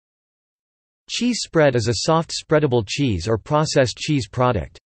Cheese spread is a soft spreadable cheese or processed cheese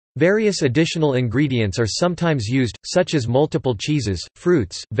product. Various additional ingredients are sometimes used, such as multiple cheeses,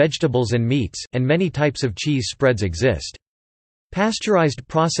 fruits, vegetables and meats, and many types of cheese spreads exist. Pasteurized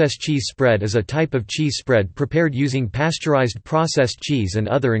processed cheese spread is a type of cheese spread prepared using pasteurized processed cheese and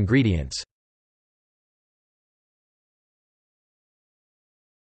other ingredients.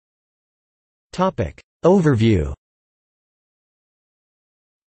 Overview.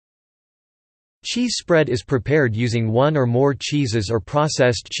 Cheese spread is prepared using one or more cheeses or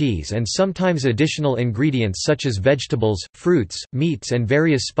processed cheese and sometimes additional ingredients such as vegetables, fruits, meats and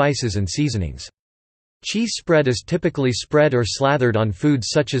various spices and seasonings. Cheese spread is typically spread or slathered on foods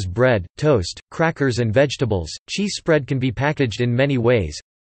such as bread, toast, crackers and vegetables. Cheese spread can be packaged in many ways.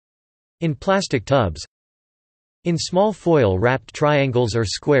 In plastic tubs. In small foil-wrapped triangles or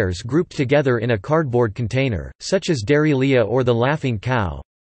squares grouped together in a cardboard container, such as Dairylia or the Laughing Cow.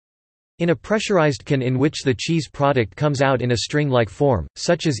 In a pressurized can in which the cheese product comes out in a string-like form,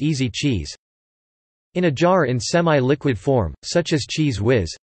 such as Easy Cheese. In a jar in semi-liquid form, such as Cheese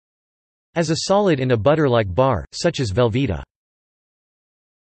Whiz. As a solid in a butter-like bar, such as Velveeta.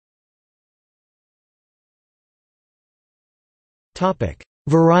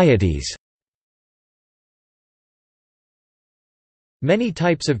 Varieties. Many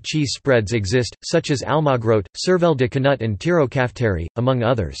types of cheese spreads exist, such as Almagrote, Cervelle de Canut and Tirocafteri, among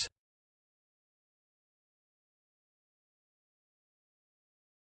others.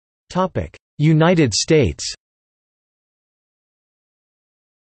 United States.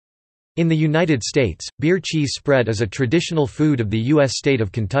 In the United States, beer cheese spread is a traditional food of the U.S. state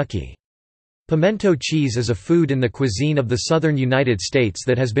of Kentucky. Pimento cheese is a food in the cuisine of the southern United States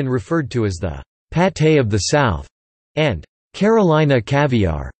that has been referred to as the pâté of the South and Carolina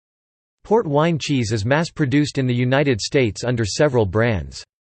caviar. Port wine cheese is mass-produced in the United States under several brands.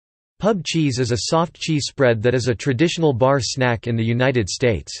 Pub cheese is a soft cheese spread that is a traditional bar snack in the United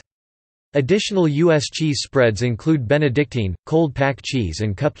States. Additional U.S. cheese spreads include Benedictine, cold pack cheese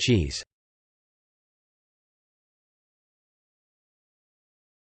and cup cheese.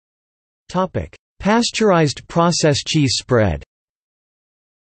 Pasteurized processed cheese spread.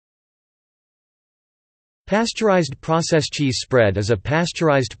 Pasteurized processed cheese spread is a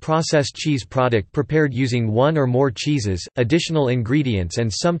pasteurized processed cheese product prepared using one or more cheeses, additional ingredients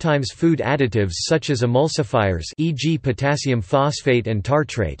and sometimes food additives such as emulsifiers e.g. potassium phosphate and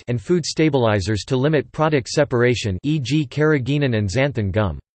tartrate and food stabilizers to limit product separation e.g. carrageenan and xanthan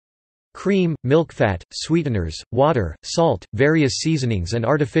gum. Cream, milk fat, sweeteners, water, salt, various seasonings and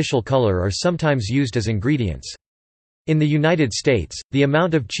artificial color are sometimes used as ingredients. In the United States, the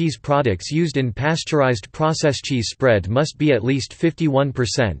amount of cheese products used in pasteurized processed cheese spread must be at least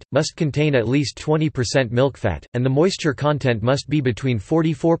 51%, must contain at least 20% milk fat, and the moisture content must be between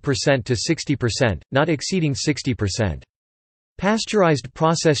 44% to 60%, not exceeding 60%. Pasteurized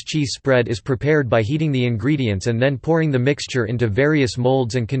processed cheese spread is prepared by heating the ingredients and then pouring the mixture into various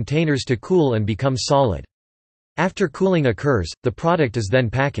molds and containers to cool and become solid. After cooling occurs, the product is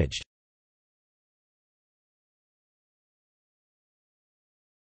then packaged.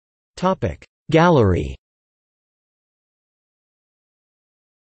 Gallery.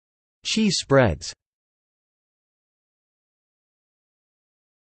 Cheese spreads.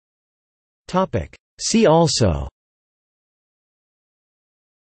 See also: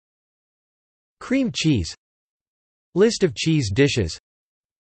 cream cheese, list of cheese dishes,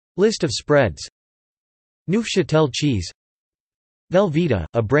 list of spreads, Neufchâtel cheese, Velveeta,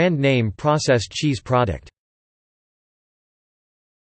 a brand name processed cheese product.